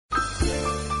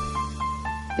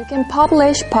You can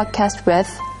publish podcast with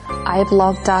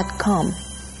iblog.com.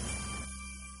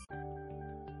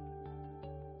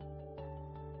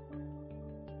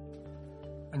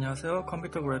 안녕하세요.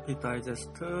 컴퓨터 그래픽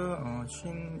다이제스트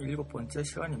 57번째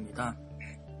시간입니다.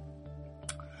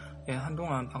 예,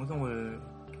 한동안 방송을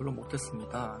별로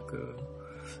못했습니다.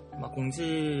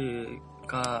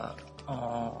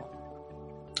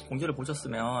 공지를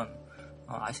보셨으면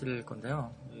아실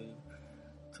건데요.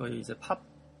 저희 이제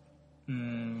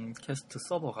팟캐스트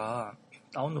서버가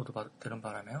다운로드 되는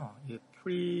바람에요. 이게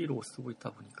프리로 쓰고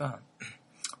있다 보니까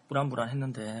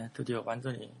불안했는데 드디어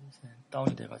완전히 이제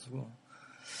다운이 돼가지고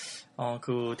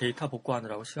그 데이터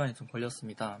복구하느라고 시간이 좀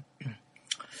걸렸습니다.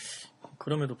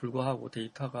 그럼에도 불구하고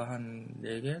데이터가 한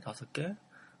 4개, 5개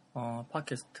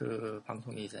팟캐스트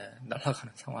방송이 이제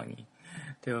날아가는 상황이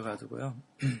되어가지고요.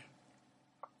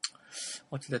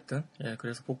 어찌됐든 예,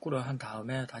 그래서 복구를 한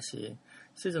다음에 다시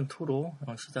시즌2로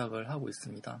시작을 하고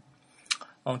있습니다.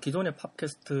 기존의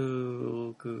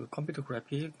팟캐스트 그 컴퓨터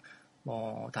그래픽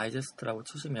다이제스트라고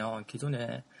치시면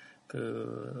기존에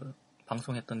그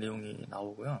방송했던 내용이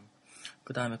나오고요.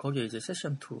 그 다음에 거기에 이제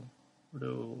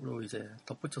세션2로 이제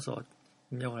덧붙여서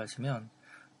입력을 하시면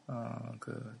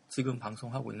지금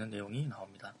방송하고 있는 내용이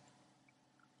나옵니다.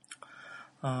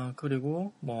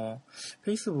 그리고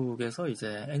페이스북에서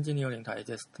이제 엔지니어링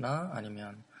다이제스트나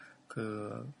아니면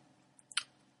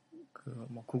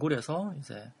구글에서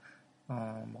이제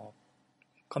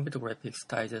컴퓨터 그래픽스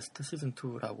다이제스트 시즌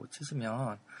 2라고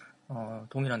치시면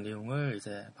동일한 내용을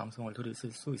이제 방송을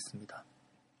들으실 수 있습니다.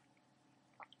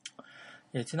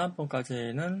 예,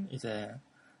 지난번까지는 이제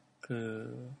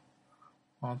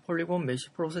폴리곤 메시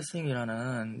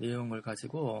프로세싱이라는 내용을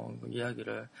가지고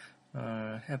이야기를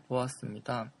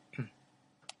해보았습니다.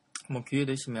 기회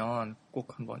되시면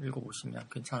꼭 한번 읽어보시면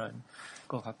괜찮을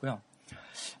것 같고요.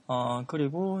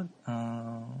 그리고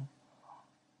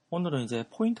오늘은 이제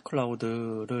포인트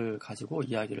클라우드를 가지고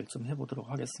이야기를 좀 해보도록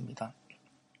하겠습니다.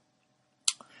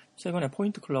 최근에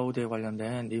포인트 클라우드에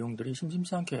관련된 내용들이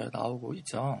심심치 않게 나오고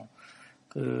있죠.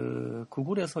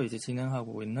 구글에서 이제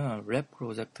진행하고 있는 랩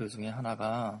프로젝트 중에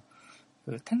하나가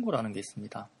탱고라는 게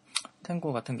있습니다.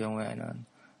 탱고 같은 경우에는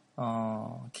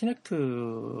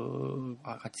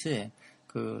키넥트와 같이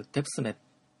뎁스맵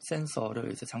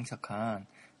센서를 이제 장착한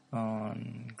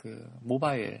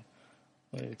모바일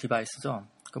디바이스죠.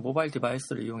 모바일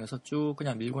디바이스를 이용해서 쭉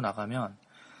그냥 밀고 나가면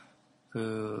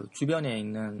주변에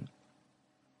있는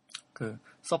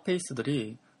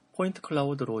서페이스들이 포인트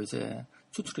클라우드로 이제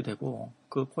추출이 되고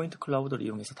그 포인트 클라우드를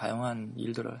이용해서 다양한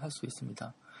일들을 할 수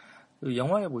있습니다.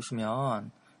 영화에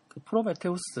보시면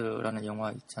프로메테우스라는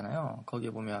영화 있잖아요.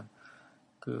 거기에 보면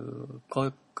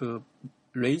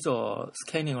레이저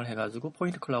스캐닝을 해가지고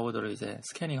포인트 클라우드를 이제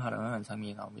스캐닝하는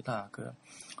장면이 나옵니다.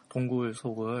 동굴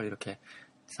속을 이렇게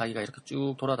자기가 이렇게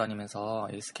쭉 돌아다니면서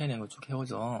스캐닝을 쭉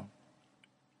해오죠.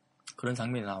 그런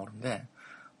장면이 나오는데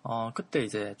그때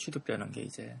이제 취득되는 게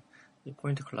이제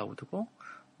포인트 클라우드고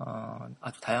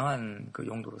아주 다양한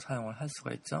용도로 사용을 할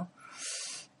수가 있죠.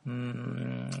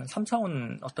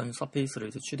 3차원 어떤 서페이스를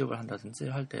이제 취득을 한다든지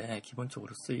할 때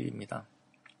기본적으로 쓰입니다.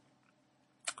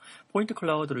 포인트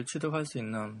클라우드를 취득할 수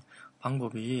있는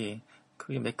방법이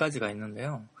크게 몇 가지가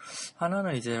있는데요.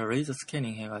 하나는 이제 레이저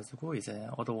스캐닝 해가지고 이제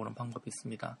얻어오는 방법이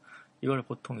있습니다. 이걸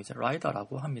보통 이제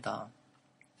라이다라고 합니다.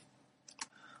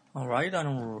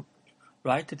 라이다는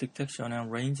라이트 디텍션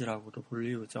앤 레인지라고도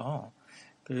불리우죠.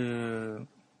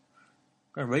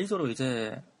 레이저로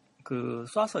이제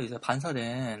쏴서 이제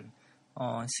반사된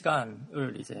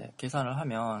시간을 이제 계산을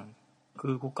하면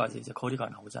그곳까지 이제 거리가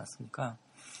나오지 않습니까?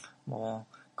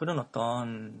 그런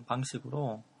어떤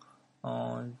방식으로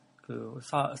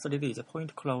 3D 이제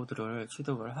포인트 클라우드를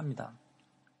취득을 합니다.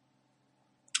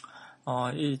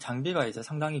 이 장비가 이제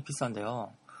상당히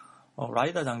비싼데요.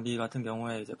 라이다 장비 같은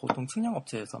경우에 이제 보통 측량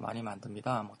업체에서 많이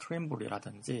만듭니다.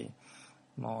 트림볼이라든지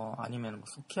아니면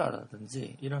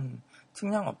소키아라든지 이런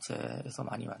측량 업체에서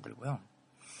많이 만들고요.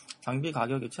 장비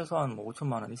가격이 최소한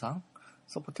 5천만 원 이상,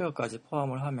 소프트웨어까지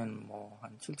포함을 하면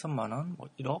한 7천만 원,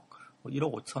 1억,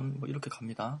 1억 5천 이렇게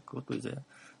갑니다. 그것도 이제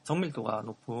정밀도가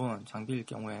높은 장비일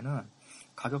경우에는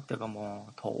가격대가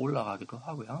더 올라가기도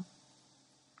하고요.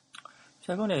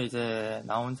 최근에 이제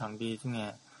나온 장비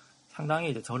중에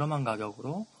상당히 이제 저렴한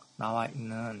가격으로 나와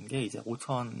있는 게 이제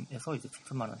 5천에서 이제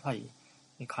 7천만 원 사이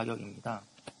가격입니다.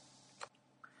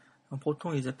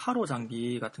 보통 이제 8호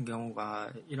장비 같은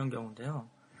경우가 이런 경우인데요.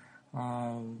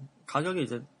 가격이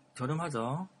이제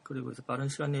저렴하죠. 그리고 이제 빠른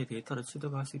시간 내에 데이터를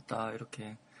취득할 수 있다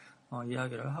이렇게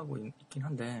이야기를 하고 있긴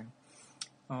한데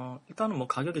일단은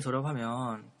가격이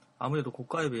저렴하면 아무래도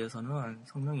고가에 비해서는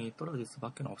성능이 떨어질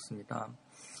수밖에 없습니다.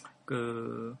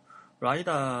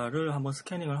 라이다를 한번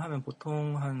스캐닝을 하면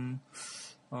보통 한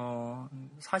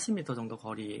 40m 정도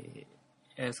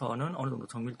거리에서는 어느 정도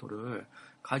정밀도를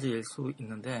가질 수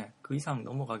있는데 그 이상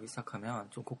넘어가기 시작하면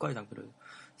좀 고가의 장비를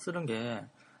쓰는 게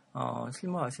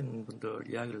실무하시는 분들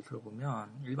이야기를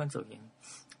들어보면 일반적인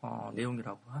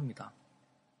내용이라고 합니다.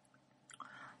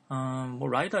 뭐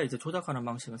라이다 이제 조작하는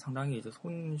방식은 상당히 이제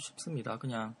손쉽습니다.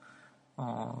 그냥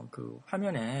그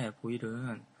화면에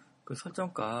보이는 그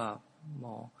설정값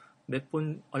뭐 몇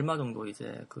분 얼마 정도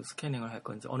이제 그 스캐닝을 할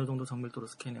건지 어느 정도 정밀도로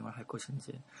스캐닝을 할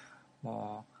것인지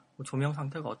뭐 조명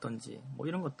상태가 어떤지 뭐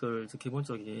이런 것들 이제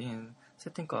기본적인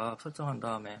세팅값 설정한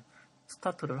다음에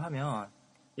스타트를 하면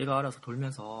얘가 알아서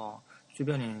돌면서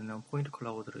주변에 있는 포인트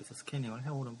클라우드를 이제 스캐닝을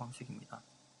해오는 방식입니다.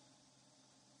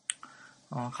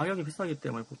 가격이 비싸기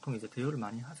때문에 보통 이제 대여를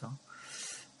많이 하죠.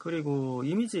 그리고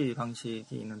이미지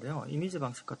방식이 있는데요. 이미지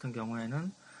방식 같은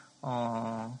경우에는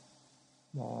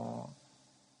뭐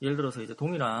예를 들어서 이제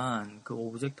동일한 그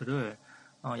오브젝트를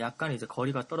약간 이제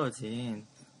거리가 떨어진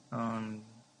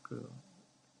그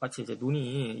마치 이제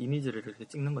눈이 이미지를 이렇게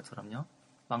찍는 것처럼요.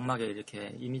 망막에 이렇게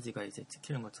이미지가 이제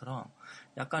찍히는 것처럼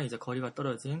약간 이제 거리가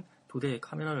떨어진 두 대의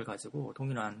카메라를 가지고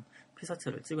동일한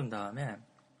피사체를 찍은 다음에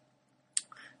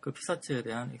그 피사체에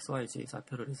대한 XYZ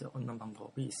좌표를 이제 얻는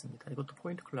방법이 있습니다. 이것도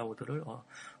포인트 클라우드를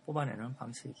뽑아내는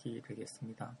방식이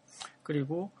되겠습니다.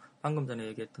 그리고 방금 전에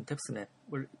얘기했던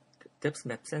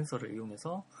뎁스맵 센서를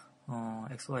이용해서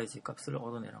XYZ 값을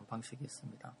얻어내는 방식이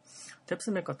있습니다.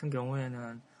 뎁스맵 같은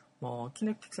경우에는 뭐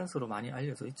키넥틱 센서로 많이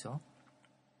알려져 있죠.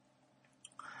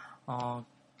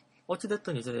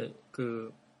 어찌됐든 이제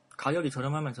그 가격이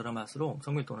저렴하면 저렴할수록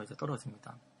정밀도는 이제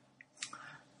떨어집니다.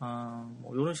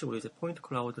 뭐 이런 식으로 이제 포인트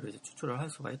클라우드를 이제 추출을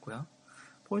할 수가 있고요.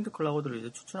 포인트 클라우드를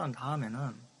이제 추출한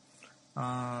다음에는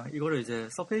이거를 이제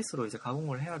서페이스로 이제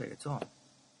가공을 해야 되겠죠.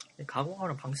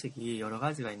 가공하는 방식이 여러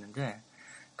가지가 있는데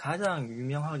가장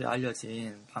유명하게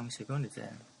알려진 방식은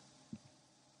이제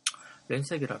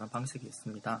렌색이라는 방식이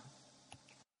있습니다.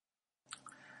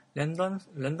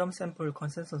 랜덤 샘플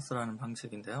컨센서스라는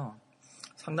방식인데요.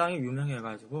 상당히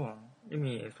유명해가지고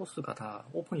이미 소스가 다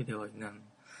오픈이 되어 있는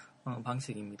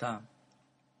방식입니다.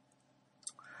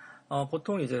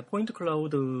 보통 이제 포인트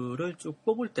클라우드를 쭉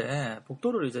뽑을 때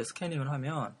복도를 이제 스캐닝을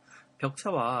하면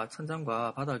벽체와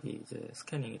천장과 바닥이 이제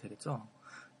스캐닝이 되겠죠.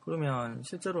 그러면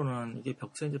실제로는 이게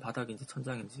벽체인지 바닥인지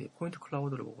천장인지 포인트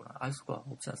클라우드를 보고는 알 수가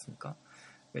없지 않습니까?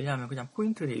 왜냐하면 그냥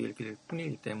포인트일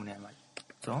뿐이기 때문에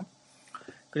말이죠.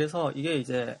 그래서 이게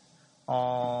이제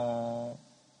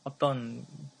어떤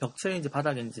벽체인지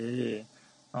바닥인지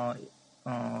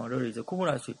를 이제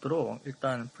구분할 수 있도록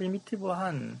일단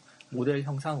프리미티브한 모델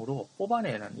형상으로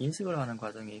뽑아내는 인식을 하는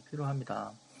과정이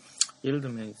필요합니다. 예를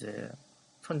들면 이제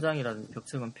천장이라든지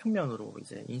벽체는 평면으로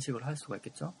이제 인식을 할 수가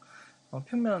있겠죠.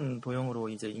 평면 도형으로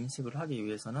이제 인식을 하기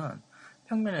위해서는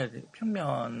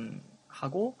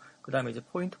평면하고 그 다음에 이제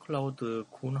포인트 클라우드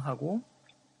군하고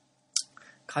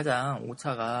가장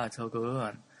오차가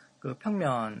적은 그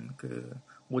평면 그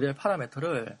모델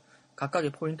파라미터를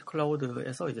각각의 포인트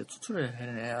클라우드에서 이제 추출을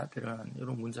해내야 되는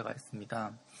이런 문제가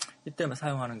있습니다. 이때만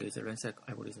사용하는 게 이제 렌색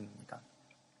알고리즘입니다.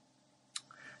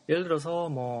 예를 들어서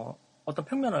뭐 어떤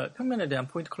평면에 대한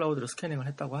포인트 클라우드를 스캐닝을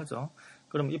했다고 하죠.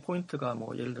 그럼 이 포인트가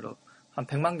뭐 예를 들어 한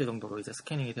 100만 개 정도로 이제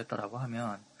스캐닝이 됐다라고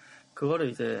하면 그거를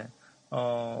이제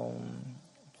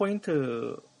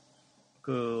포인트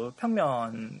그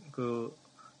평면 그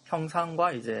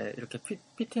형상과 이제 이렇게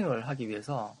피팅을 하기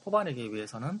위해서 뽑아내기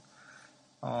위해서는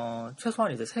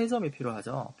최소한 이제 3점이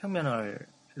필요하죠. 평면을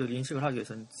인식을 하기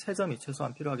위해서는 3점이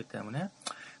최소한 필요하기 때문에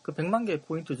그 100만 개의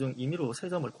포인트 중 임의로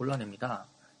 3점을 골라냅니다.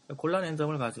 골라낸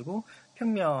점을 가지고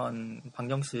평면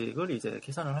방정식을 이제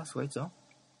계산을 할 수가 있죠.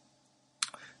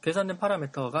 계산된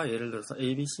파라미터가 예를 들어서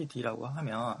ABCD라고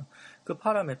하면 그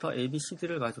파라미터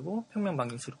ABCD를 가지고 평면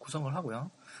방정식을 구성을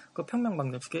하고요. 그 평면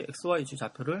방정식에 XYZ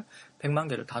좌표를 100만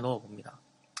개를 다 넣어봅니다.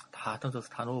 다 던져서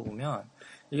다 넣어보면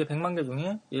이게 100만 개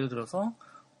중에 예를 들어서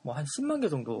뭐 한 10만 개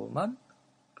정도만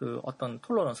그 어떤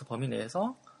톨러런스 범위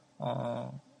내에서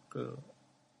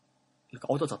이렇게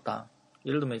얻어졌다.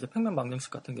 예를 들면 이제 평면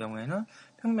방정식 같은 경우에는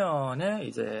평면에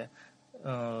이제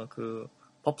그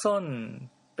법선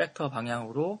벡터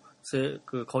방향으로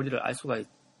그 거리를 알 수가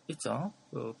있죠.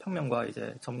 그 평면과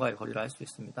이제 점과의 거리를 알 수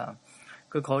있습니다.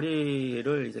 그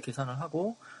거리를 이제 계산을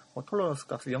하고 톨러런스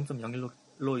값을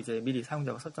 0.01로 이제 미리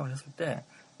사용자가 설정을 했을 때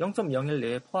 0.01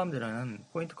 내에 포함되는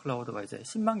포인트 클라우드가 이제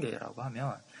 10만 개라고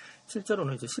하면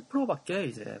실제로는 이제 10%밖에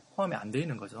이제 포함이 안 되어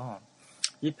있는 거죠.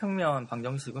 이 평면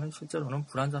방정식은 실제로는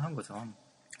불완전한 거죠.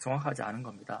 정확하지 않은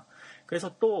겁니다.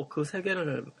 그래서 또 그 세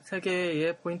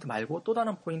개의 포인트 말고 또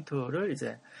다른 포인트를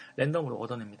이제 랜덤으로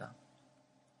얻어냅니다.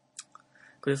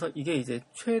 그래서 이게 이제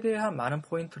최대한 많은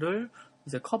포인트를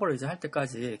이제 커버리지 할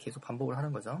때까지 계속 반복을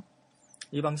하는 거죠.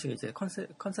 이 방식이 이제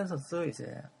컨센서스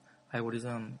이제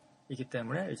알고리즘이기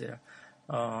때문에 이제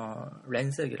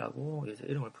렌색이라고 이제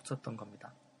이름을 붙였던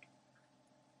겁니다.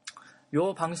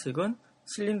 요 방식은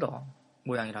실린더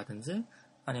모양이라든지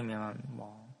아니면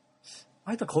뭐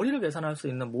하여튼 거리를 계산할 수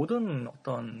있는 모든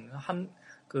어떤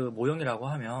그 모형이라고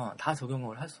하면 다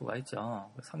적용을 할 수가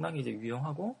있죠. 상당히 이제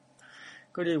유용하고,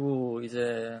 그리고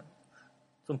이제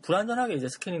좀 불안전하게 이제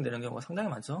스캐닝 되는 경우가 상당히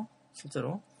많죠.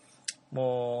 실제로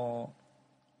뭐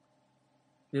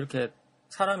이렇게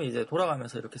사람이 이제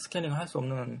돌아가면서 이렇게 스캐닝을 할 수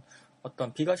없는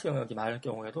어떤 비가시 영역이 많을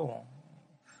경우에도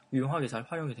유용하게 잘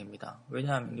활용이 됩니다.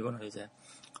 왜냐하면 이거는 이제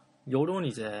여론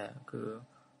이제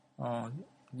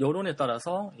여론에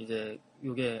따라서 이제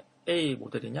이게 A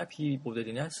모델이냐, B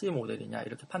모델이냐, C 모델이냐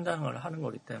이렇게 판단을 하는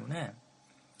거기 때문에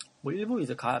뭐 일부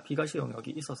이제 비가시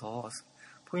영역이 있어서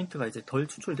포인트가 이제 덜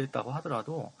추출됐다고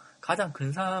하더라도 가장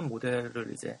근사한 모델에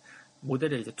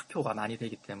이제 투표가 많이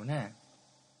되기 때문에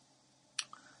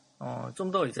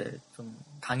좀 더 이제 좀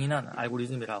강인한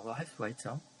알고리즘이라고 할 수가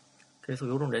있죠. 그래서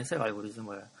이런 렌색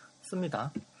알고리즘을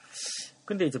씁니다.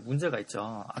 근데 이제 문제가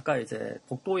있죠. 아까 이제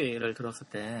복도 예를 들었을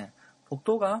때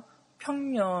복도가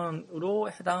평면으로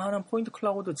해당하는 포인트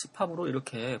클라우드 집합으로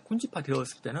이렇게 군집화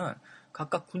되었을 때는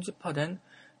각각 군집화된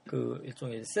그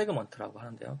일종의 세그먼트라고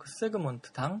하는데요. 그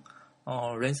세그먼트당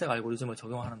렌색 알고리즘을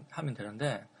적용하면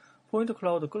되는데 포인트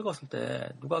클라우드 긁었을 때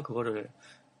누가 그거를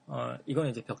이건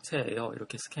이제 벽체예요.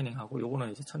 이렇게 스캐닝하고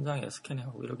요거는 이제 천장에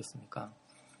스캐닝하고 이러겠습니까?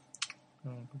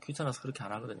 귀찮아서 그렇게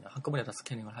안 하거든요. 한꺼번에 다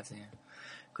스캐닝을 하지.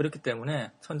 그렇기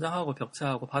때문에 천장하고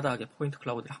벽체하고 바닥에 포인트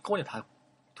클라우드를 한꺼번에 다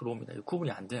들어옵니다.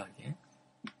 구분이 안 돼요, 이게.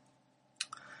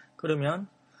 그러면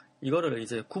이거를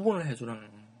이제 구분을 해주는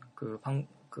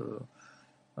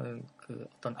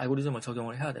어떤 알고리즘을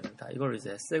적용을 해야 됩니다. 이걸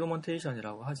이제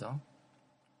세그먼테이션이라고 하죠.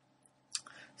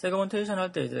 세그먼테이션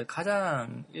할 때 이제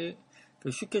가장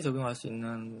쉽게 적용할 수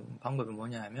있는 방법이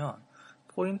뭐냐 하면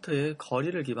포인트의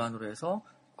거리를 기반으로 해서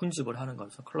군집을 하는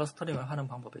거죠. 클러스터링을 하는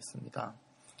방법이 있습니다.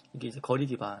 이게 이제 거리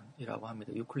기반이라고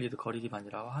합니다. 유클리드 거리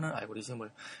기반이라고 하는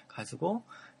알고리즘을 가지고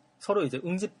서로 이제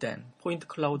응집된 포인트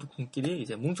클라우드 군끼리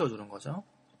이제 뭉쳐주는 거죠.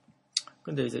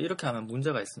 근데 이제 이렇게 하면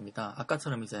문제가 있습니다.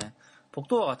 아까처럼 이제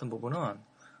복도와 같은 부분은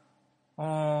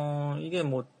이게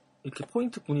뭐 이렇게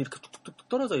포인트 군이 이렇게 뚝뚝뚝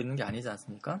떨어져 있는 게 아니지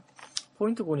않습니까?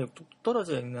 포인트 군이 뚝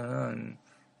떨어져 있는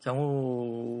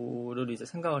경우를 이제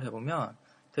생각을 해보면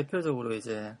대표적으로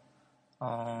이제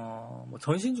뭐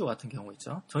전신주 같은 경우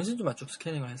있죠. 전신주만 쭉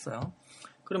스캐닝을 했어요.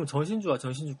 그러면 전신주와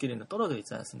전신주끼리는 떨어져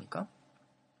있지 않습니까?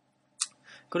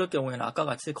 그럴 경우에는 아까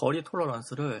같이 거리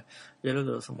톨러런스를 예를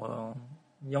들어서 뭐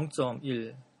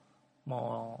 0.1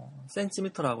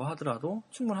 센티미터라고 하더라도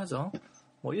충분하죠.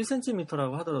 뭐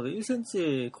 1cm라고 하더라도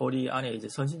 1cm 거리 안에 이제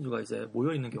전신주가 이제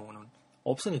모여 있는 경우는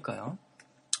없으니까요.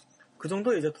 그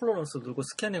정도 이제 톨러런스 두고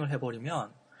스캐닝을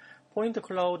해버리면 포인트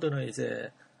클라우드는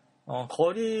이제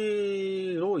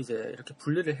거리로 이제 이렇게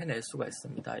분리를 해낼 수가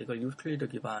있습니다. 이걸 유클리드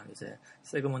기반 이제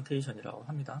세그먼테이션이라고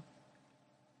합니다.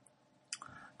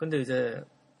 근데 이제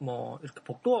뭐 이렇게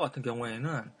복도와 같은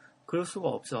경우에는 그럴 수가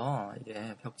없죠.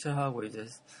 이게 벽체하고 이제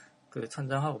그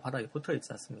천장하고 바닥이 붙어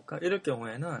있지 않습니까? 이럴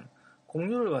경우에는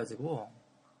공률을 가지고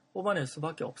뽑아낼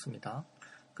수밖에 없습니다.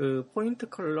 그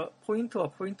포인트와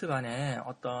포인트 간에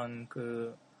어떤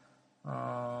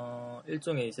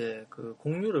일종의 이제 그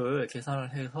공률을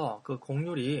계산을 해서 그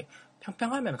공률이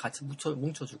평평하면 같이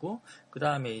뭉쳐주고, 그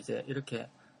다음에 이제 이렇게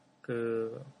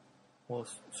뭐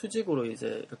수직으로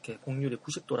이제 이렇게 공률이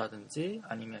 90도라든지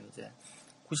아니면 이제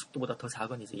 90도보다 더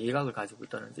작은 이제 예각을 가지고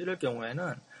있다든지 이럴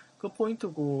경우에는 그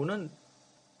포인트구는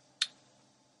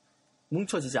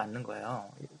뭉쳐지지 않는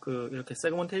거예요. 이렇게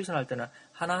세그먼테이션 할 때는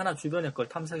하나하나 주변의 걸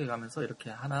탐색해 가면서 이렇게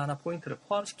하나하나 포인트를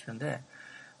포함시키는데,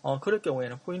 그럴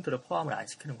경우에는 포인트를 포함을 안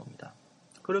시키는 겁니다.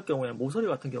 그럴 경우에는 모서리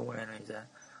같은 경우에는 이제,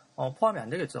 포함이 안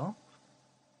되겠죠.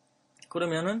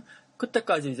 그러면은,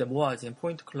 그때까지 이제 모아진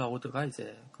포인트 클라우드가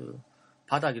이제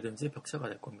바닥이든지 벽체가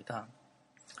될 겁니다.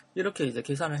 이렇게 이제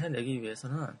계산을 해내기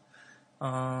위해서는,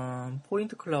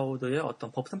 포인트 클라우드의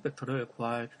어떤 법선 벡터를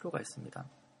구할 필요가 있습니다.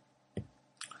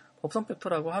 법선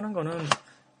벡터라고 하는 거는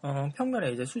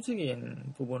평면에 이제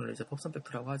수직인 부분을 이제 법선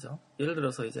벡터라고 하죠. 예를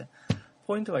들어서 이제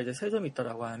포인트가 이제 3점이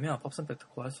있다라고 하면 법선 벡터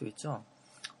구할 수 있죠.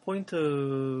 포인트 1,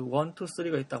 2,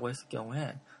 3가 있다고 했을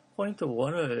경우에 포인트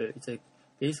 1을 이제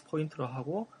베이스 포인트로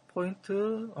하고 포인트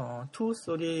 2,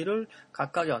 3를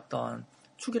각각의 어떤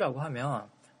축이라고 하면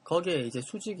거기에 이제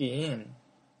수직인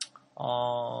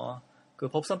그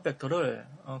법선 벡터를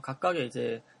각각의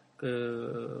이제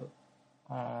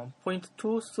포인트 2,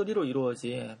 3로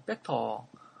이루어진 벡터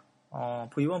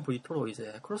V1, V2로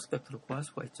이제 크로스 벡터를 구할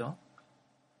수가 있죠.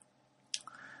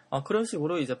 그런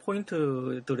식으로 이제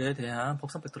포인트들에 대한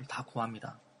법선 벡터를 다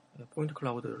구합니다. 포인트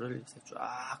클라우드를 이제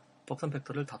쫙 법선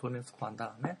벡터를 다 돌면서 구한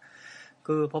다음에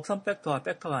그 법선 벡터와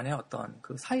벡터 간의 어떤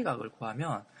그 사이각을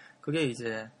구하면 그게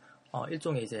이제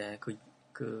일종의 이제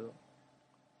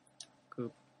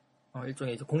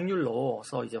일종의 이제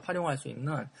곡률로서 이제 활용할 수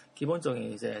있는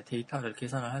기본적인 이제 데이터를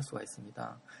계산을 할 수가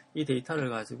있습니다. 이 데이터를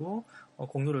가지고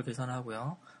곡률을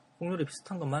계산하고요. 곡률이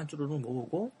비슷한 것만 쭈루룩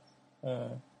모으고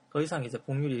더 이상 이제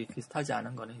곡률이 비슷하지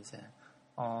않은 거는 이제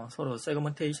서로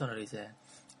세그먼테이션을 이제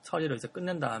처리를 이제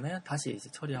끝낸 다음에 다시 이제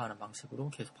처리하는 방식으로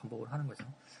계속 반복을 하는 거죠.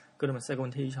 그러면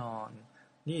세그먼테이션이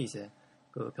이제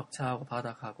그 벽체하고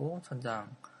바닥하고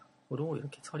천장으로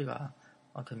이렇게 처리가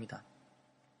됩니다.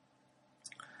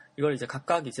 이걸 이제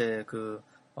각각 이제 그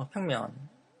평면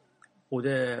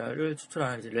모델을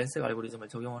추출하는 이제 렌색 알고리즘을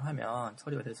적용을 하면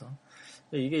처리가 되죠.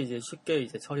 이게 이제 쉽게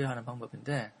이제 처리하는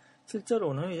방법인데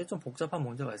실제로는 이제 좀 복잡한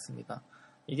문제가 있습니다.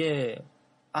 이게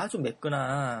아주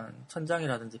매끈한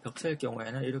천장이라든지 벽체일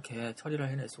경우에는 이렇게 처리를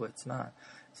해낼 수가 있지만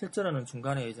실제로는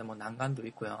중간에 이제 뭐 난간도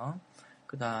있고요.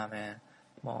 그 다음에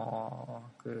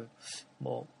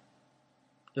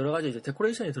여러 가지 이제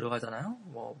데코레이션이 들어가잖아요.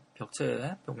 뭐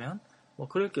벽체 벽면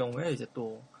그럴 경우에 이제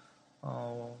또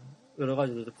여러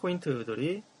가지 이제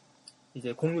포인트들이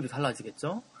이제 곡률이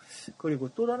달라지겠죠. 그리고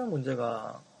또 다른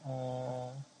문제가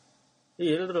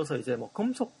예를 들어서 이제 뭐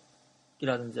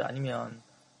금속이라든지 아니면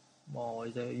뭐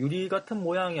이제 유리 같은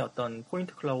모양의 어떤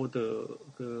포인트 클라우드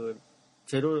그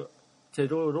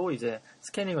재료로 이제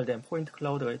스캐닝을 된 포인트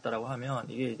클라우드가 있다라고 하면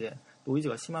이게 이제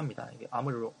노이즈가 심합니다. 이게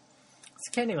아무래도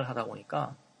스캐닝을 하다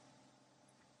보니까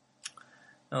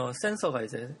센서가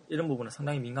이제 이런 부분을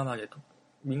상당히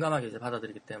민감하게 이제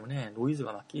받아들이기 때문에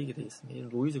노이즈가 막 끼게 되어 있습니다. 이런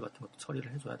노이즈 같은 것도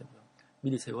처리를 해줘야 되고요.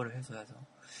 미리 제거를 해줘야죠.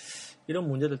 이런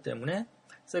문제들 때문에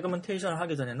세그먼테이션을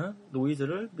하기 전에는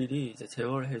노이즈를 미리 이제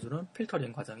제어를 해주는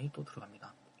필터링 과정이 또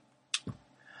들어갑니다.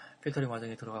 필터링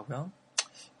과정이 들어가고요.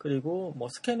 그리고 뭐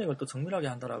스캐닝을 또 정밀하게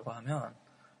한다라고 하면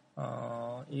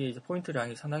이게 이제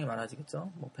포인트량이 상당히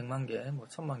많아지겠죠. 뭐 100만 개, 뭐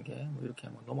 1000만 개, 뭐 이렇게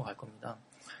뭐 넘어갈 겁니다.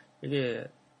 이게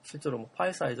실제로 뭐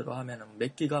파일 사이즈로 하면은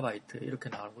몇 기가바이트 이렇게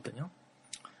나오거든요.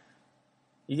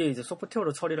 이게 이제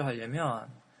소프트웨어로 처리를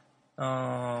하려면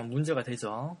문제가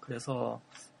되죠. 그래서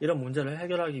이런 문제를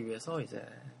해결하기 위해서 이제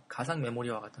가상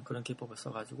메모리와 같은 그런 기법을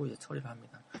써가지고 이제 처리를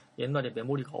합니다. 옛날에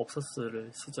메모리가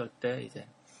없었을 시절 때 이제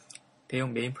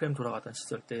대형 메인프레임 돌아가던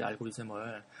시절 때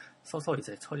알고리즘을 써서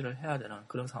이제 처리를 해야 되는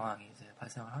그런 상황이 이제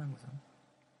발생을 하는 거죠.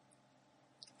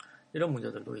 이런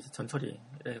문제들도 이제 전처리에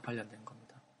관련된 겁니다.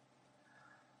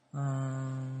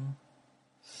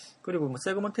 그리고 뭐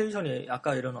세그먼테이션이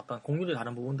아까 이런 어떤 곡률이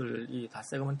다른 부분들이 다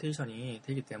세그먼테이션이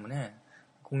되기 때문에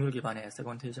곡률 기반의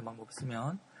세그먼테이션 방법을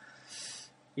쓰면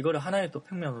이거를 하나의 또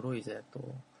평면으로 이제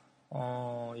또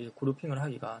이제 그룹핑을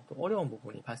하기가 또 어려운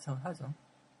부분이 발생을 하죠.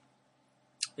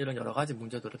 이런 여러 가지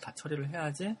문제들을 다 처리를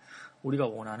해야지 우리가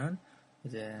원하는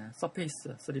이제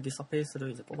서페이스, 3D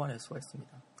서페이스를 이제 뽑아낼 수가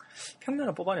있습니다.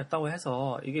 평면을 뽑아냈다고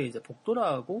해서 이게 이제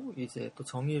복도라고 이제 또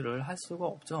정의를 할 수가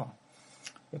없죠.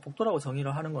 복도라고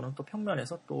정의를 하는 거는 또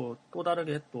평면에서 또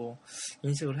다르게 또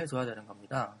인식을 해줘야 되는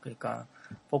겁니다. 그러니까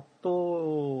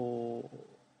복도를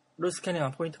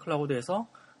스캐닝한 포인트 클라우드에서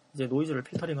이제 노이즈를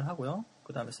필터링을 하고요.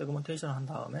 그 다음에 세그먼테이션을 한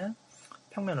다음에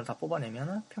평면을 다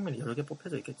뽑아내면은 평면이 여러 개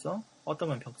뽑혀져 있겠죠. 어떤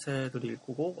건 벽체들일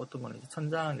거고, 어떤 건 이제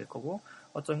천장일 거고,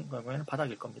 어떤 경우에는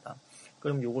바닥일 겁니다.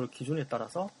 그럼 요걸 기준에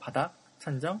따라서 바닥,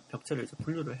 천장, 벽체를 이제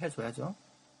분류를 해줘야죠.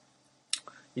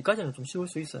 이까지는 좀 쉬울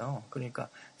수 있어요. 그러니까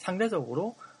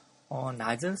상대적으로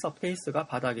낮은 서페이스가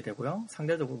바닥이 되고요.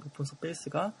 상대적으로 높은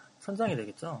서페이스가 천장이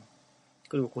되겠죠.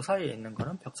 그리고 그 사이에 있는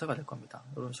거는 벽체가 될 겁니다.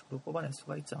 이런 식으로 뽑아낼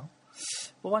수가 있죠.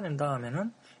 뽑아낸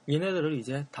다음에는 얘네들을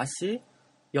이제 다시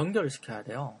연결을 시켜야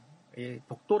돼요. 이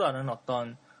복도라는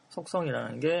어떤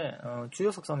속성이라는 게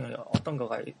주요 속성이 어떤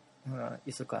거가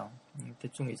있을까요?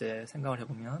 대충 이제 생각을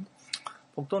해보면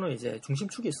복도는 이제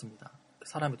중심축이 있습니다.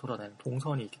 사람이 돌아다니는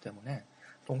동선이 있기 때문에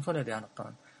동선에 대한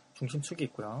어떤 중심축이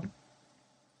있고요.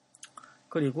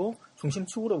 그리고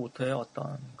중심축으로부터의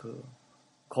어떤 그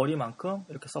거리만큼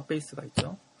이렇게 서페이스가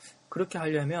있죠. 그렇게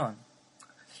하려면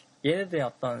얘네들의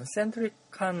어떤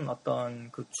센트릭한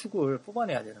어떤 그 축을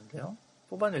뽑아내야 되는데요.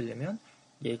 뽑아내려면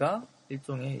얘가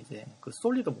일종의 이제 그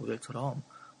솔리드 모델처럼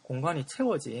공간이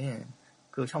채워진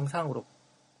그 형상으로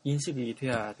인식이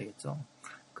되어야 되겠죠.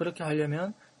 그렇게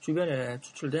하려면 주변에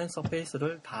추출된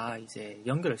서페이스를 다 이제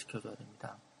연결을 시켜줘야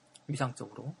됩니다.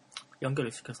 위상적으로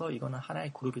연결을 시켜서 이거는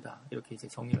하나의 그룹이다 이렇게 이제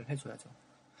정의를 해줘야죠.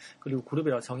 그리고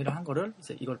그룹이라고 정의를 한 거를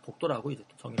이제 이걸 복도라고 이제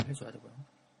또 정의를 해줘야 되고요.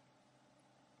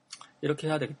 이렇게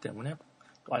해야 되기 때문에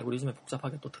또 알고리즘에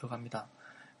복잡하게 또 들어갑니다.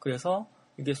 그래서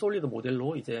이게 솔리드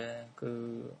모델로 이제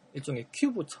그 일종의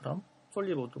큐브처럼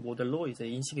솔리드 모델로 이제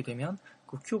인식이 되면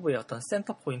그 큐브의 어떤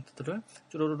센터 포인트들을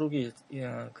쭈루루룩이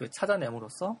그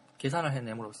찾아냄으로써 계산을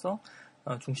해냄으로써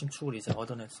중심축을 이제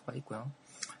얻어낼 수가 있고요.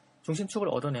 중심축을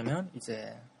얻어내면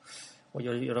이제 뭐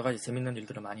여러 가지 재밌는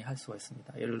일들을 많이 할 수가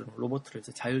있습니다. 예를 들어 로봇을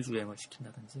이제 자율주행을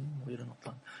시킨다든지 뭐 이런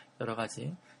어떤 여러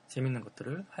가지 재밌는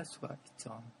것들을 할 수가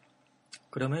있죠.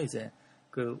 그러면 이제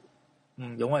그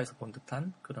영화에서 본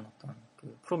듯한 그런 어떤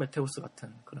그 프로메테우스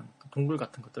같은 그런 동굴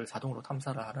같은 것들을 자동으로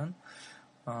탐사를 하는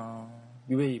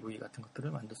UAV 같은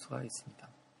것들을 만들 수가 있습니다.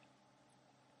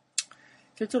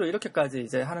 실제로 이렇게까지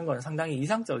이제 하는 건 상당히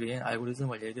이상적인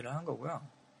알고리즘을 얘기를 한 거고요.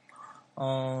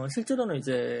 실제로는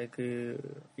이제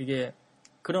이게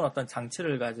그런 어떤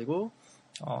장치를 가지고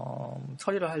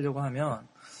처리를 하려고 하면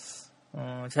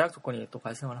제약 조건이 또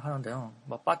발생을 하는데요.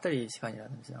 뭐 배터리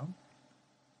시간이라든지요.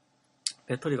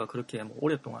 배터리가 그렇게 뭐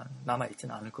오랫동안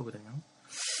남아있지는 않을 거거든요.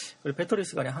 그리고 배터리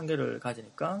시간의 한계를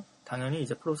가지니까 당연히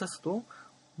이제 프로세스도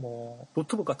뭐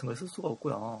노트북 같은 걸 쓸 수가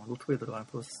없고요. 노트북에 들어가는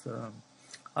프로세스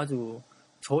아주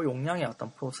저용량의 어떤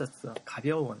프로세스,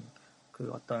 가벼운 그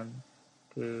어떤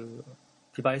그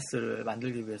디바이스를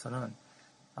만들기 위해서는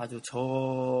아주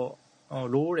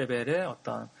로우 레벨의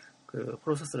어떤 그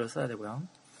프로세스를 써야 되고요.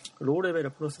 로우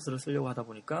레벨의 프로세스를 쓰려고 하다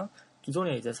보니까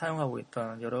기존에 이제 사용하고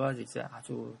있던 여러 가지 이제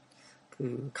아주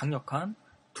그 강력한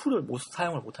툴을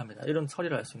사용을 못 합니다. 이런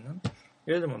처리를 할 수 있는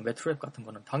예를 들면 매트랩 같은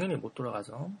거는 당연히 못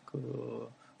돌아가죠.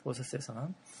 그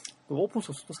프로세스에서는 그 오픈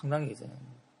소스도 상당히 이제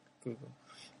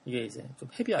이게 이제 좀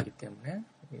헤비하기 때문에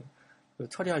그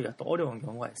처리하기가 또 어려운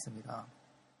경우가 있습니다.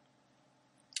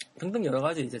 등등 여러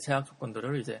가지 이제 제약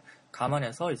조건들을 이제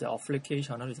감안해서 이제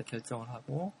어플리케이션을 이제 결정을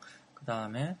하고 그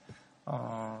다음에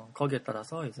거기에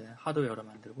따라서 이제 하드웨어를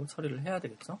만들고 처리를 해야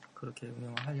되겠죠. 그렇게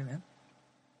운영을 하려면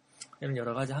이런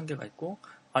여러 가지 한계가 있고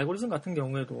알고리즘 같은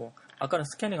경우에도 아까는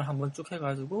스캐닝을 한번 쭉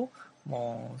해가지고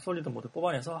뭐 솔리드 모드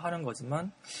뽑아내서 하는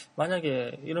거지만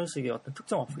만약에 이런 식의 어떤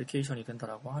특정 어플리케이션이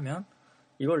된다라고 하면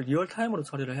이걸 리얼타임으로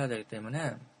처리를 해야 되기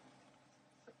때문에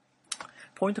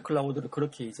포인트 클라우드를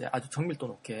그렇게 이제 아주 정밀도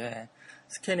높게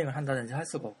스캐닝을 한다든지 할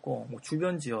수가 없고 뭐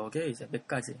주변 지역에 이제 몇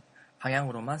가지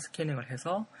방향으로만 스캐닝을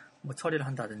해서 뭐 처리를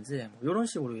한다든지 뭐 이런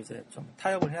식으로 이제 좀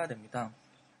타협을 해야 됩니다.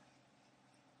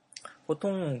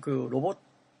 보통 그 로봇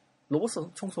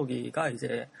청소기가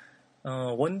이제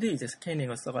 1D 이제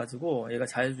스캐닝을 써가지고 얘가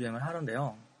자율주행을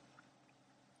하는데요.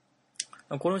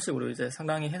 그런 식으로 이제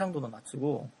상당히 해상도도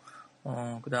낮추고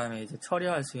그 다음에 이제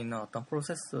처리할 수 있는 어떤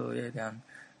프로세스에 대한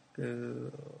그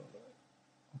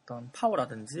어떤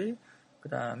파워라든지 그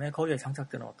다음에 거기에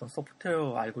장착되는 어떤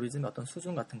소프트웨어 알고리즘의 어떤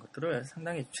수준 같은 것들을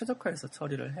상당히 최적화해서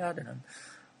처리를 해야 되는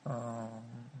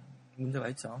문제가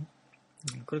있죠.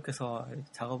 그렇게 해서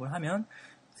작업을 하면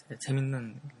이제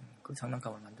재밌는 그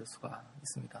장난감을 만들 수가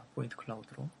있습니다. 포인트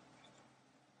클라우드로.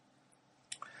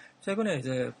 최근에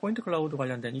이제 포인트 클라우드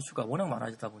관련된 이슈가 워낙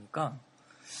많아지다 보니까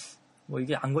뭐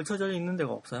이게 안 걸쳐져 있는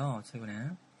데가 없어요.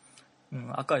 최근에.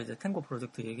 아까 이제 탱고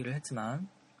프로젝트 얘기를 했지만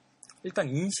일단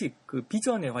인식, 그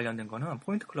비전에 관련된 거는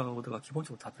포인트 클라우드가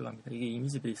기본적으로 다 들어갑니다. 이게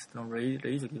이미지 베이스든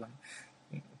레이저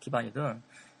기반이든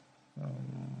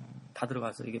다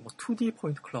들어가서 이게 뭐 2D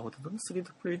포인트 클라우드든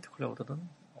 3D 포인트 클라우드든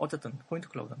어쨌든 포인트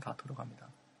클라우드는 다 들어갑니다.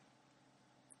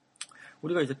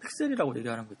 우리가 이제 픽셀이라고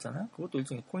얘기하는 거 있잖아요. 그것도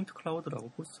일종의 포인트 클라우드라고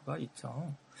볼 수가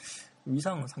있죠.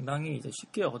 위상은 상당히 이제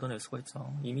쉽게 얻어낼 수가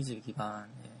있죠. 이미지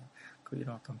기반의 그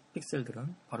이런 어떤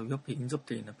픽셀들은 바로 옆에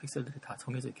인접되어 있는 픽셀들이 다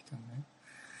정해져 있기 때문에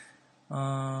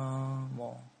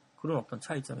뭐 그런 어떤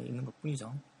차이점이 있는 것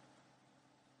뿐이죠.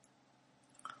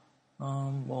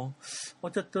 뭐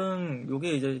어쨌든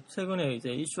요게 이제 최근에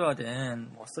이제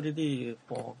이슈화된 뭐 3D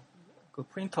뭐 그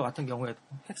프린터 같은 경우에도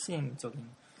핵심적인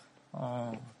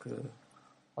그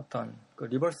어떤 그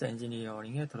리버스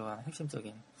엔지니어링에 들어가는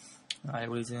핵심적인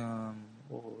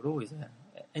알고리즘으로 이제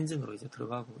엔진으로 이제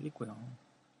들어가고 있고요.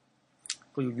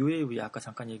 그 UAV 아까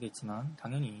잠깐 얘기했지만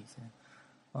당연히 이제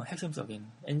핵심적인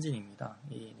엔진입니다.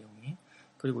 이 내용이.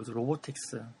 그리고 이제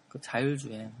로보틱스, 그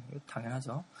자율주행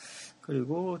당연하죠.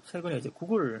 그리고 최근에 이제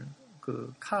구글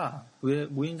그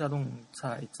무인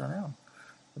자동차 있잖아요.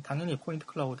 당연히 포인트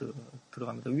클라우드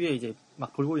들어갑니다. 위에 이제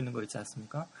막 돌고 있는 거 있지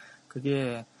않습니까?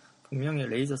 그게 분명히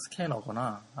레이저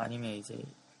스캐너거나 아니면 이제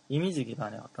이미지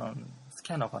기반의 어떤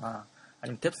스캐너거나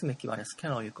아니면 뎁스맥 기반의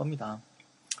스캐너일 겁니다.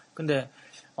 근데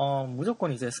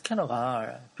무조건 이제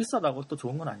스캐너가 비싸다고 또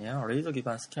좋은 건 아니에요. 레이저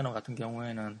기반 스캐너 같은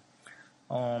경우에는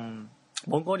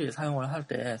먼 거리에 사용을 할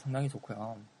때 상당히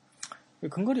좋고요.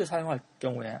 근거리에 사용할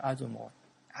경우에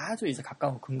아주 이제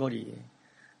가까운 근거리,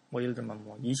 뭐 예를 들면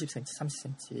뭐 20cm,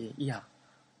 30cm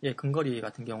이하의 근거리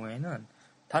같은 경우에는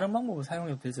다른 방법을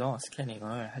사용해도 되죠.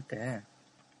 스캐닝을 할 때.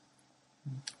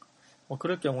 뭐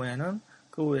그럴 경우에는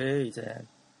그 외에 이제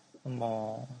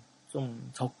뭐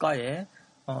좀 저가의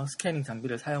스캐닝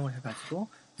장비를 사용을 해가지고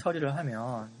처리를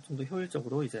하면 좀 더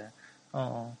효율적으로 이제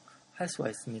할 수가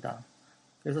있습니다.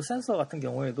 그래서 센서 같은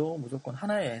경우에도 무조건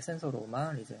하나의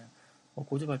센서로만 이제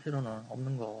고집할 필요는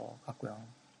없는 것 같고요.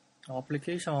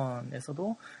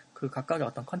 어플리케이션에서도 그 각각의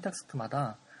어떤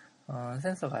컨텍스트마다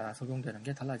센서가 적용되는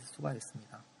게 달라질 수가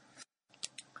있습니다.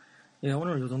 예,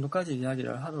 오늘 이 정도까지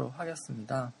이야기를 하도록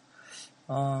하겠습니다.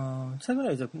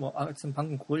 최근에 이제 지금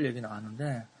방금 구글 얘기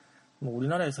나왔는데, 뭐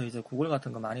우리나라에서 이제 구글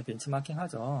같은 거 많이 벤치마킹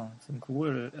하죠. 지금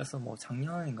구글에서 뭐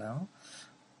작년인가요?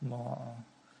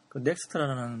 그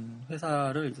넥스트라는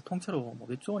회사를 이제 통째로 뭐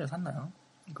몇 조 원에 샀나요?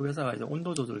 그 회사가 이제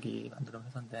온도 조절기 만드는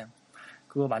회사인데,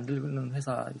 그거 만드는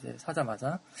회사 이제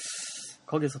사자마자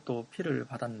거기서 또 피를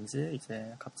받았는지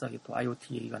이제 갑자기 또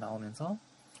IoT 얘기가 나오면서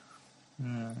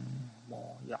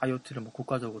뭐 IoT를 뭐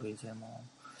국가적으로 이제 뭐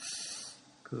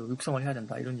그 육성을 해야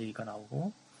된다 이런 얘기가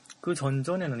나오고, 그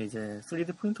전전에는 이제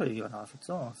 3D 프린터 얘기가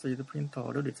나왔었죠. 3D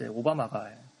프린터를 이제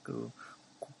오바마가 그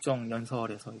국정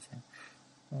연설에서 이제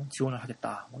지원을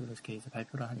하겠다 뭐 이렇게 이제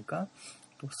발표를 하니까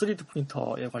또 3D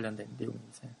프린터에 관련된 내용이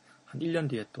이제 한 1년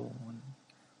뒤에 또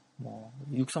뭐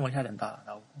육성을 해야 된다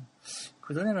나오고,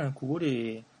 그 전에는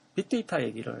구글이 빅데이터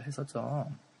얘기를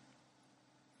했었죠.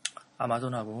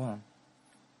 아마존하고.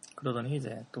 그러더니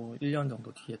이제 또 1년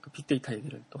정도 뒤에 또 빅데이터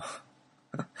얘기를 또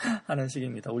하는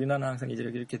식입니다. 우리나라는 항상 이제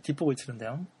이렇게 뒷북을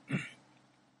치는데요.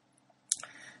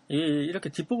 이렇게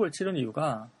뒷북을 치는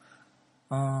이유가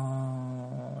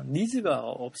니즈가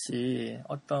없이,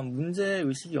 어떤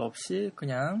문제의식이 없이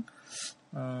그냥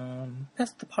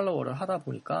패스트 팔로워를 하다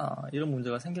보니까 이런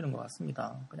문제가 생기는 것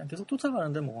같습니다. 그냥 계속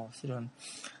쫓아가는데 뭐 실은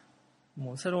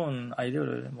뭐 새로운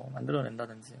아이디어를 뭐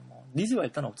만들어낸다든지 뭐 니즈가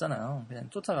일단 없잖아요. 그냥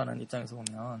쫓아가는 입장에서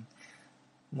보면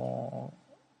뭐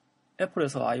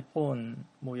애플에서 아이폰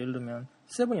뭐 예를 들면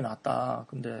 7이 나왔다.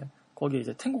 근데 거기에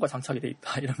이제 탱고가 장착이 돼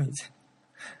있다. 이러면 이제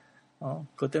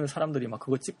그것 때문에 사람들이 막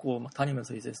그거 찍고 막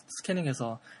다니면서 이제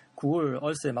스캐닝해서 구글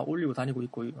얼스에 막 올리고 다니고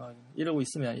있고 이러고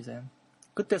있으면 이제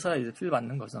그때서야 이제 필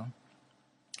받는 거죠.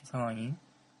 상황이.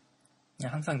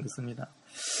 항상 늦습니다.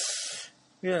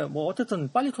 예, 뭐 어쨌든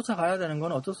빨리 쫓아가야 되는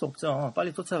건 어쩔 수 없죠.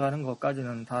 빨리 쫓아가는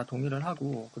것까지는 다 동의를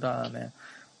하고, 그 다음에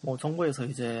뭐 정부에서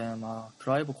이제 막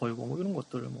드라이브 걸고 뭐 이런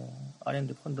것들 뭐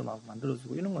R&D 펀드 막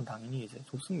만들어주고 이런 건 당연히 이제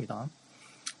좋습니다.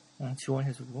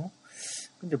 지원해주고.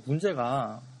 근데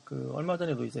문제가 그 얼마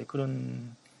전에도 이제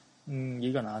그런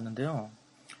얘기가 나왔는데요.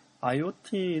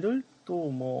 IoT를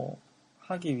또 뭐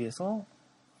하기 위해서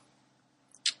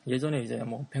예전에 이제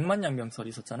뭐 100만 양병설이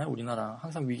있었잖아요. 우리나라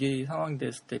항상 위기 상황이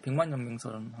됐을 때 100만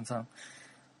양병설은 항상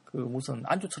그 무슨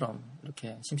안주처럼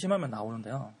이렇게 심심하면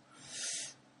나오는데요.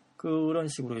 그런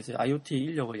식으로 이제 IoT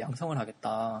인력을 양성을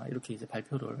하겠다 이렇게 이제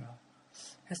발표를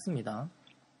했습니다.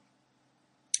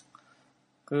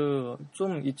 그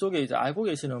좀 이쪽에 이제 알고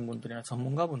계시는 분들이나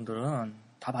전문가분들은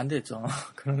다 반대했죠.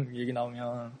 그런 얘기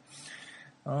나오면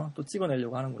또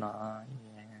찍어내려고 하는구나.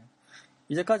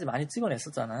 이제까지 많이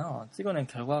찍어냈었잖아요. 찍어낸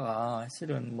결과가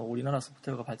실은 뭐 우리나라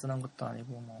소프트웨어가 발전한 것도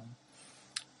아니고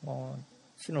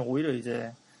실은 오히려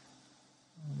이제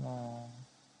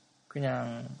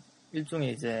그냥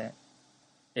일종의 이제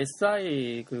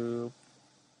SI 그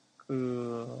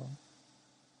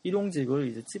일용직을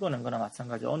이제 찍어낸 거나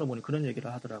마찬가지. 어느 분이 그런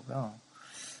얘기를 하더라고요.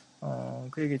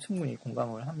 그 얘기 충분히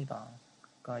공감을 합니다.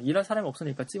 그러니까 일할 사람이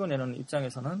없으니까 찍어내는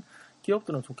입장에서는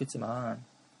기업들은 좋겠지만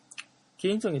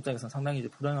개인적 입장에서는 상당히 이제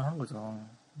불안한 거죠.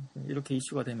 이렇게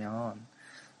이슈가 되면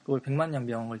그걸 100만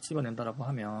양병을 찍어낸다라고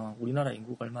하면 우리나라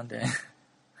인구가 얼만데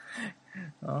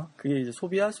그게 이제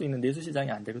소비할 수 있는 내수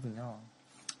시장이 안 되거든요.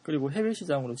 그리고 해외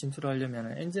시장으로 진출을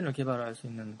하려면 엔진을 개발할 수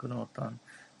있는 그런 어떤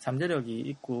잠재력이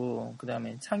있고, 그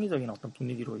다음에 창의적인 어떤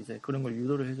분위기로 이제 그런 걸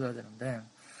유도를 해줘야 되는데,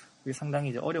 그게 상당히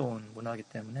이제 어려운 문화이기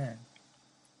때문에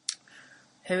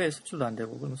해외 수출도 안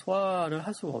되고, 그럼 소화를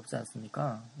할 수가 없지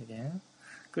않습니까? 이게.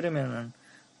 그러면은,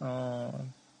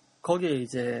 거기에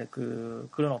이제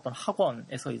그런 어떤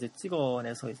학원에서 이제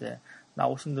찍어내서 이제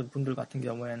나오신 분들 같은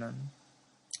경우에는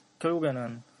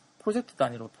결국에는 프로젝트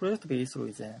단위로, 프로젝트 베이스로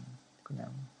이제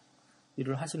그냥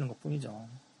일을 하시는 것 뿐이죠.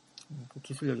 그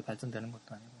기술력이 발전되는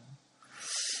것도 아니고.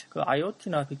 그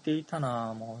IoT나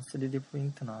빅데이터나 뭐 3D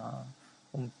프린트나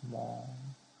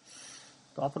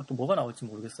또 앞으로 또 뭐가 나올지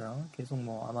모르겠어요. 계속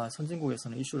뭐 아마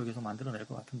선진국에서는 이슈를 계속 만들어낼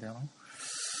것 같은데요.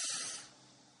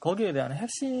 거기에 대한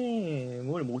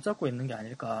핵심을 못 잡고 있는 게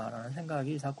아닐까라는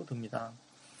생각이 자꾸 듭니다.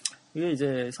 이게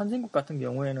이제 선진국 같은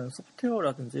경우에는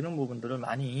소프트웨어라든지 이런 부분들을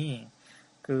많이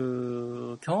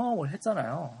경험을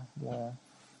했잖아요. 뭐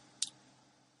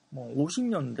뭐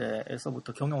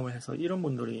 50년대에서부터 경험을 해서 이런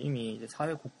분들이 이미 이제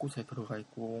사회 곳곳에 들어가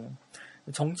있고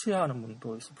정치하는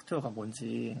분도 소프트웨어가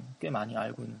뭔지 꽤 많이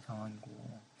알고 있는 상황이고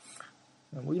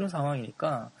뭐 이런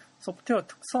상황이니까 소프트웨어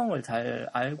특성을 잘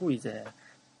알고 이제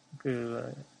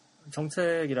그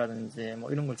정책이라든지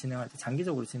뭐 이런 걸 진행할 때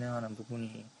장기적으로 진행하는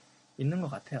부분이 있는 것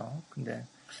같아요. 근데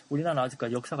우리나라는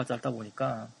아직까지 역사가 짧다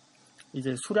보니까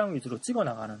이제 수량 위주로 찍어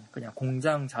나가는 그냥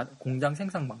공장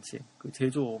생산 방식, 그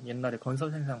제조 옛날에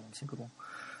건설 생산 방식으로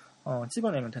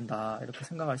찍어내면 된다 이렇게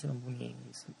생각하시는 분이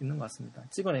있는 것 같습니다.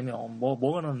 찍어내면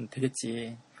뭐는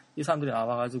되겠지. 이 사람들이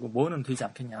나와가지고 뭐는 되지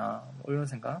않겠냐 뭐 이런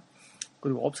생각.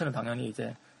 그리고 업체는 당연히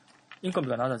이제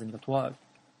인건비가 낮아지니까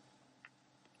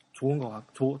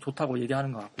좋다고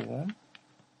얘기하는 것 같고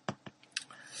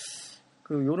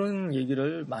요런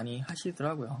얘기를 많이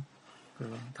하시더라고요.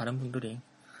 다른 분들이.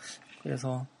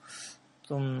 그래서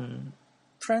좀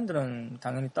트렌드는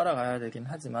당연히 따라가야 되긴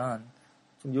하지만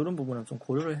좀 이런 부분은 좀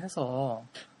고려를 해서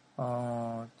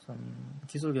좀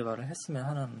기술 개발을 했으면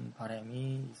하는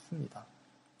바람이 있습니다.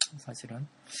 사실은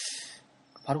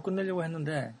바로 끝내려고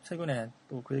했는데 최근에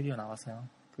또 그 얘기가 나왔어요.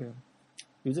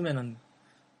 요즘에는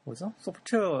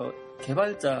소프트웨어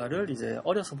개발자를 이제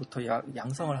어려서부터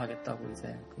양성을 하겠다고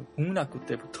이제 국민학교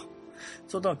때부터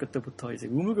초등학교 때부터 이제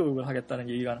의무교육을 하겠다는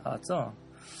얘기가 나왔죠.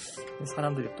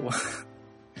 사람들이 또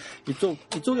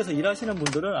이쪽에서 일하시는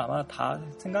분들은 아마 다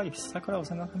생각이 비슷할 거라고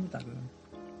생각합니다.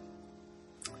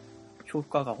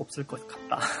 효과가 없을 것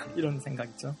같다 이런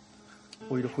생각이죠.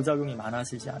 오히려 부작용이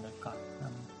많아지지 않을까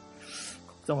라는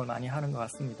걱정을 많이 하는 것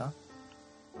같습니다.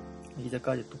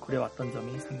 이제까지 또 그래왔던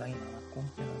점이 상당히 많았고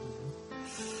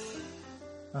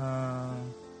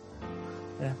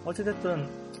어찌됐든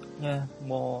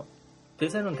뭐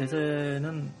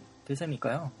대세는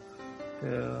대세니까요.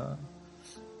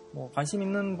 뭐 관심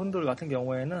있는 분들 같은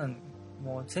경우에는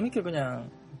뭐 재밌게 그냥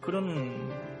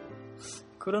그런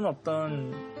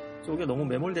어떤 쪽에 너무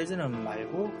매몰되지는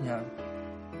말고 그냥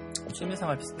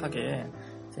취미생활 비슷하게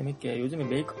재밌게 요즘에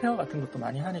메이크 페어 같은 것도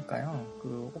많이 하니까요.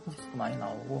 오픈소스도 많이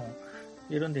나오고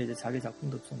이런데 이제 자기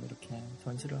작품도 좀 이렇게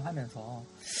전시를 하면서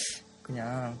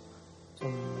그냥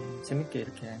좀 재밌게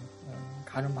이렇게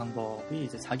가는 방법이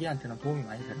이제 자기한테는 도움이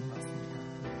많이 되는 것 같습니다.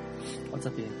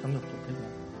 어차피 경력도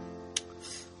되고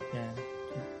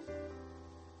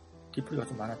뒤풀이가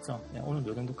좀 많았죠. 오늘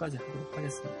이 정도까지 하도록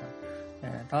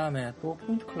하겠습니다. 다음에 또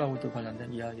포인트 클라우드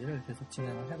관련된 이야기를 계속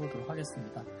진행을 해보도록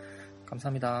하겠습니다.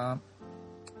 감사합니다.